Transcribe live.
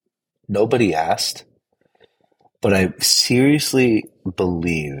Nobody asked, but I seriously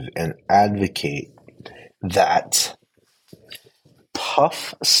believe and advocate that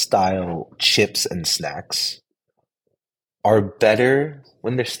puff style chips and snacks are better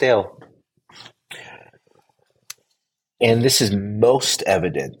when they're stale. And this is most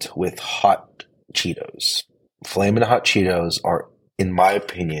evident with hot Cheetos. Flamin' Hot Cheetos are, in my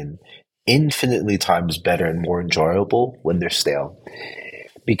opinion, infinitely times better and more enjoyable when they're stale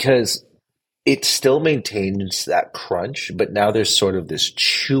because it still maintains that crunch, but now there's sort of this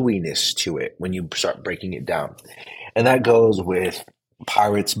chewiness to it when you start breaking it down. And that goes with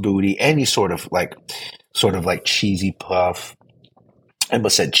Pirate's Booty, any sort of like cheesy puff. I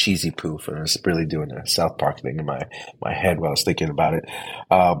almost said cheesy poof, and I was really doing a South Park thing in my head while I was thinking about it.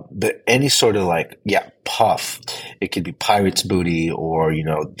 But any sort of puff. It could be Pirate's Booty or,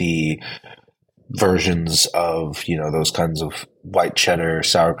 the versions of, those kinds of white cheddar,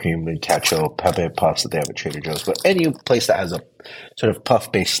 sour cream, and ketchup, pepe puffs that they have at Trader Joe's. But any place that has a sort of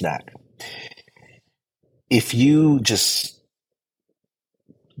puff-based snack. If you just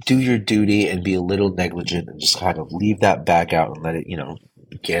do your duty and be a little negligent and just kind of leave that bag out and let it,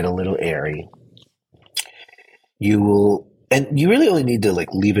 get a little airy, you will, and you really only need to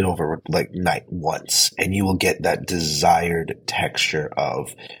leave it over night once, and you will get that desired texture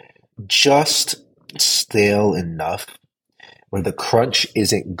of just stale enough where the crunch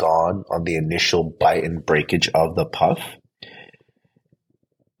isn't gone on the initial bite and breakage of the puff,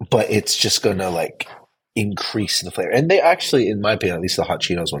 but it's just gonna increase in the flavor. And they actually, in my opinion, at least the hot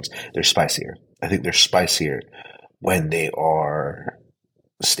Cheetos ones, they're spicier. I think they're spicier when they are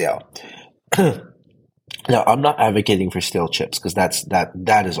stale. Now, I'm not advocating for stale chips because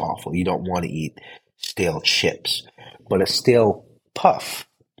that is awful. You don't want to eat stale chips. But a stale puff,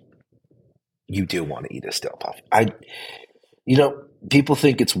 you do want to eat a stale puff. People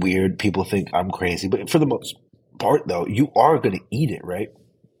think it's weird. People think I'm crazy. But for the most part, though, you are going to eat it, right?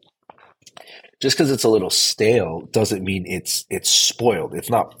 Just because it's a little stale doesn't mean it's spoiled.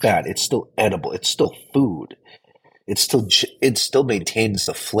 It's not bad. It's still edible. It's still food. It still maintains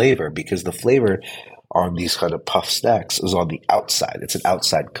the flavor because the flavor on these kind of puff snacks is on the outside. It's an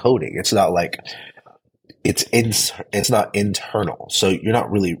outside coating. It's not it's not internal. So you're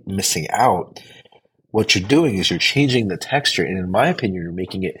not really missing out. What you're doing is you're changing the texture, and in my opinion, you're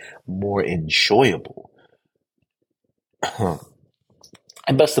making it more enjoyable.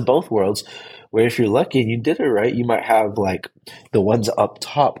 And best of both worlds, where if you're lucky and you did it right, you might have the ones up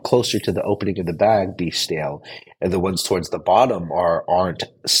top closer to the opening of the bag be stale, and the ones towards the bottom aren't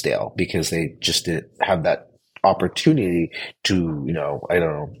stale because they just didn't have that opportunity to, I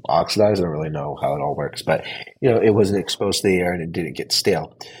don't know, oxidize. I don't really know how it all works, but it wasn't exposed to the air and it didn't get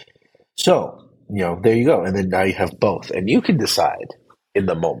stale. So, there you go. And then now you have both, and you can decide in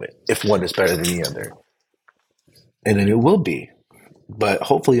the moment if one is better than the other. And then it will be. But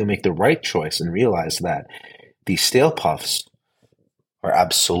hopefully you'll make the right choice and realize that these stale puffs are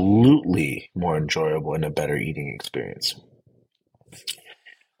absolutely more enjoyable and a better eating experience.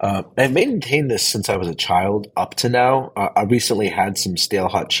 I've maintained this since I was a child up to now. I recently had some stale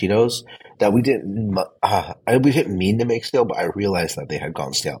hot Cheetos that we didn't mean to make stale, but I realized that they had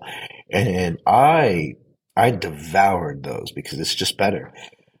gone stale. And I devoured those because it's just better.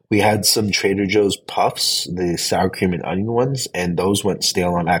 We had some Trader Joe's puffs, the sour cream and onion ones, and those went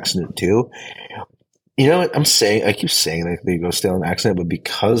stale on accident too. You know what I'm saying? I keep saying they go stale on accident, but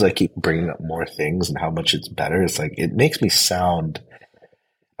because I keep bringing up more things and how much it's better, it's it makes me sound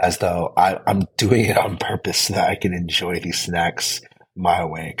as though I'm doing it on purpose so that I can enjoy these snacks my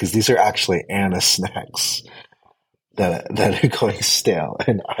way. Because these are actually Anna snacks that are going stale,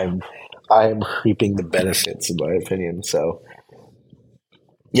 and I'm reaping the benefits, in my opinion. So.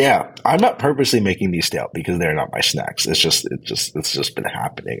 Yeah, I'm not purposely making these stale because they're not my snacks. It's just been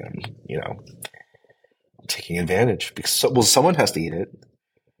happening. I'm taking advantage because someone has to eat it,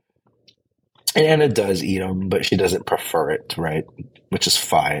 and Anna does eat them, but she doesn't prefer it, right? Which is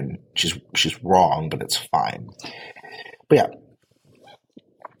fine. She's wrong, but it's fine. But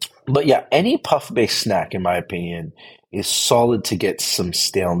yeah, any puff-based snack, in my opinion, is solid to get some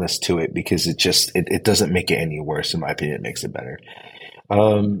staleness to it because it doesn't make it any worse. In my opinion, it makes it better.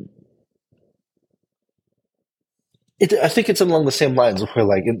 I think it's along the same lines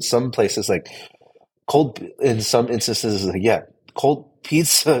where, in some places, in some instances, cold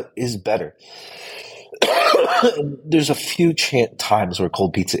pizza is better. There's a few times where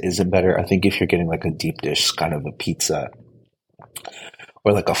cold pizza isn't better. I think if you're getting a deep dish kind of a pizza,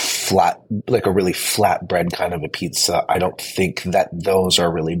 or a really flat bread kind of a pizza, I don't think that those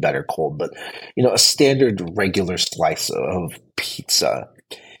are really better cold. But, a standard regular slice of pizza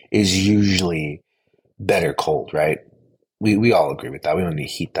is usually better cold, right? We all agree with that. We don't need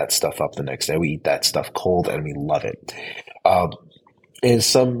to heat that stuff up the next day. We eat that stuff cold and we love it. Um, in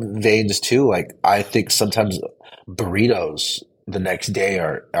some veins too, like I think sometimes burritos the next day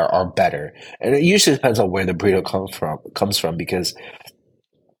are better. And it usually depends on where the burrito comes from because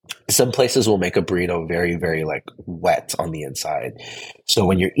some places will make a burrito very, very like wet on the inside. So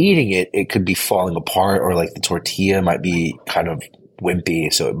when you're eating it, it could be falling apart or like the tortilla might be kind of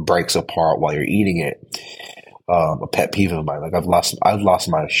wimpy, so it breaks apart while you're eating it. A pet peeve of mine. Like I've lost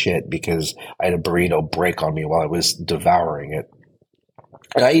my shit because I had a burrito break on me while I was devouring it.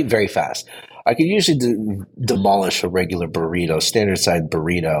 And I eat very fast. I could usually demolish a regular burrito, standard size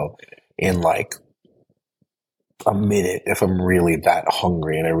burrito, in like a minute if I'm really that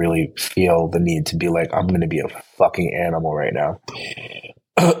hungry and I really feel the need to be like, I'm going to be a fucking animal right now.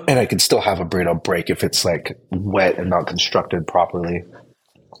 And I can still have a burrito break if it's like wet and not constructed properly.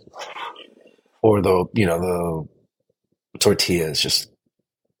 Or the tortilla is just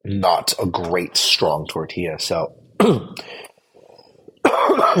not a great strong tortilla. So, but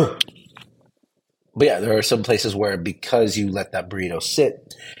yeah, there are some places where because you let that burrito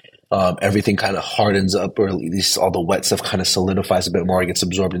sit, everything kind of hardens up, or at least all the wet stuff kind of solidifies a bit more. It gets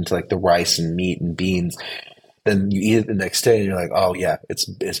absorbed into like the rice and meat and beans. Then you eat it the next day, and you're like, oh yeah, it's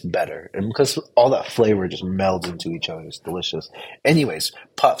better. And because all that flavor just melds into each other, it's delicious. Anyways,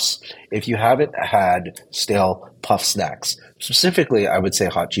 puffs. If you haven't had stale puff snacks, specifically, I would say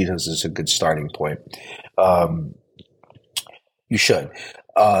hot Cheetos is a good starting point. Um, you should.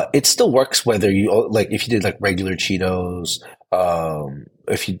 It still works whether you like if you did like regular Cheetos.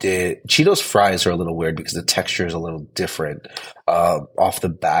 If you did Cheetos fries are a little weird because the texture is a little different off the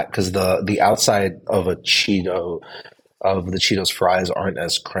bat because the outside of a Cheeto of the Cheetos fries aren't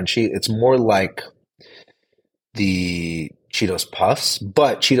as crunchy. It's more like the Cheetos puffs,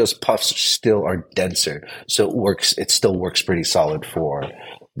 but Cheetos puffs still are denser, so it works. It still works pretty solid for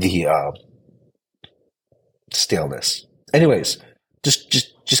the staleness. Anyways,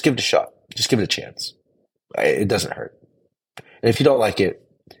 just give it a shot. Just give it a chance. It doesn't hurt. And if you don't like it,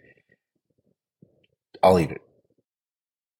 I'll eat it.